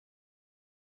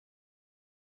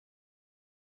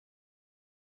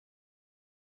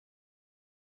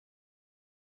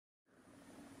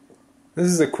This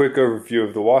is a quick overview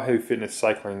of the Wahoo fitness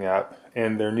cycling app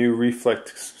and their new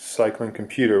Reflect cycling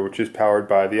computer, which is powered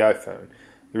by the iPhone.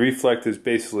 The Reflect is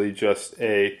basically just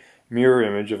a mirror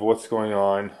image of what's going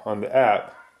on the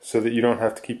app so that you don't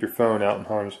have to keep your phone out in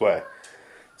harm's way.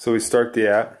 So we start the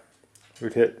app,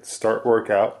 we'd hit start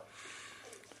workout,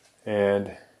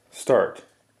 and start.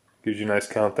 Gives you a nice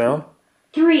countdown.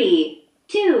 3,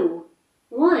 2,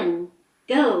 1,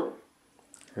 go.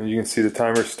 And you can see the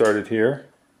timer started here.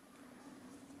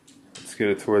 Let's get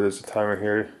it to where there's a timer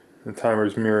here. The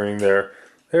timer's mirroring there.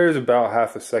 There's about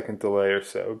half a second delay or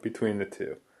so between the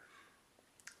two.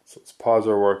 So let's pause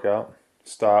our workout,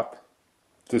 stop,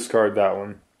 discard that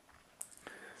one.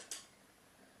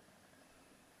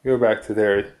 Go back to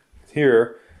there.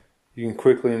 Here, you can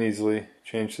quickly and easily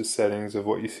change the settings of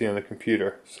what you see on the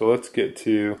computer. So let's get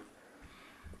to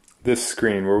this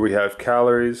screen where we have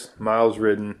calories, miles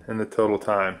ridden, and the total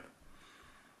time.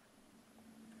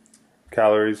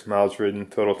 Calories, miles ridden,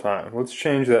 total time. Let's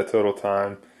change that total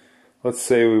time. Let's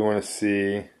say we want to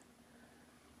see,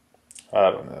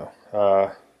 I don't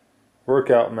know,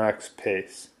 workout max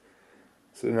pace.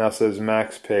 So it now says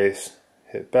max pace.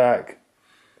 Hit back.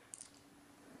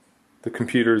 The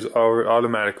computer's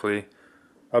automatically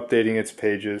updating its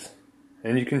pages,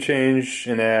 and you can change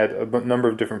and add a number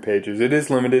of different pages. It is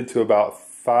limited to about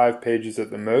 5 pages at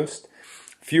the most.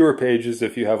 Fewer pages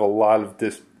if you have a lot of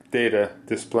data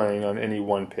displaying on any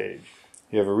one page.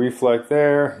 You have a reflect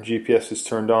there. GPS is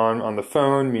turned on the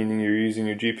phone, meaning you're using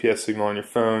your GPS signal on your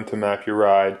phone to map your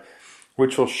ride,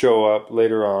 which will show up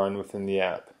later on within the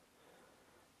app.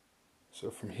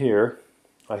 So from here,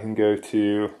 I can go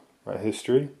to my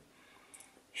history,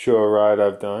 show a ride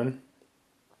I've done,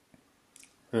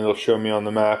 and it'll show me on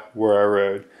the map where I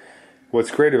rode.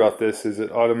 What's great about this is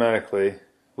it automatically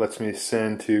lets me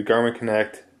send to Garmin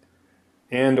Connect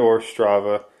and or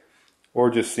Strava, or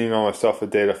just email myself a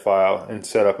data file and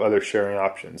set up other sharing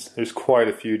options. There's quite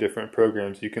a few different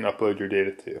programs you can upload your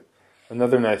data to.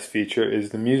 Another nice feature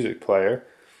is the music player.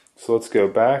 So let's go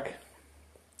back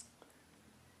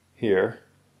here.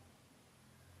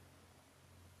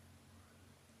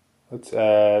 Let's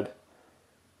add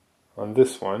on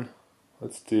this one,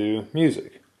 let's do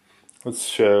music. Let's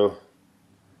show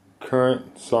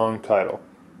current song title.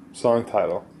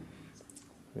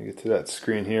 Let me get to that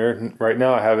screen here. Right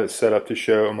now I have it set up to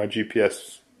show my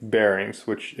GPS bearings,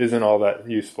 which isn't all that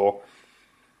useful.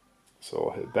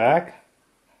 So I'll hit back.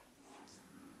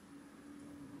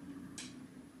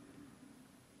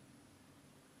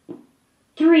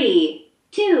 Three,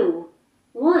 2,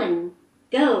 1,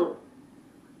 go.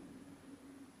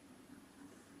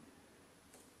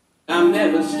 I'm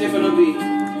never skipping a beat.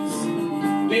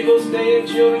 People stay and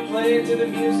children playing to the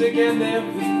music, and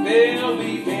they'll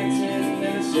be dancing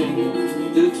and singing to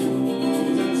the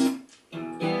tunes and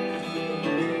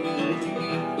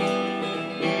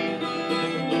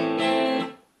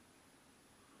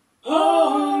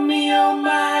oh me, oh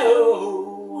my,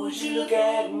 oh, would you look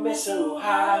at Miss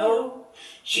Ohio?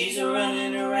 She's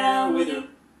running around with her.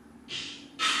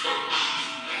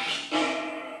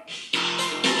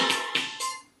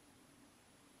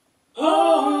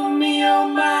 Oh me, oh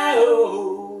my,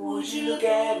 oh, would you look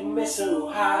at Miss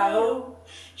Ohio?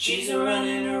 She's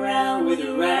running around with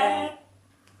a rat.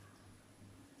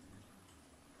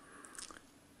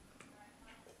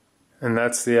 And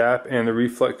that's the app and the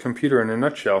Reflect computer in a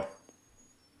nutshell.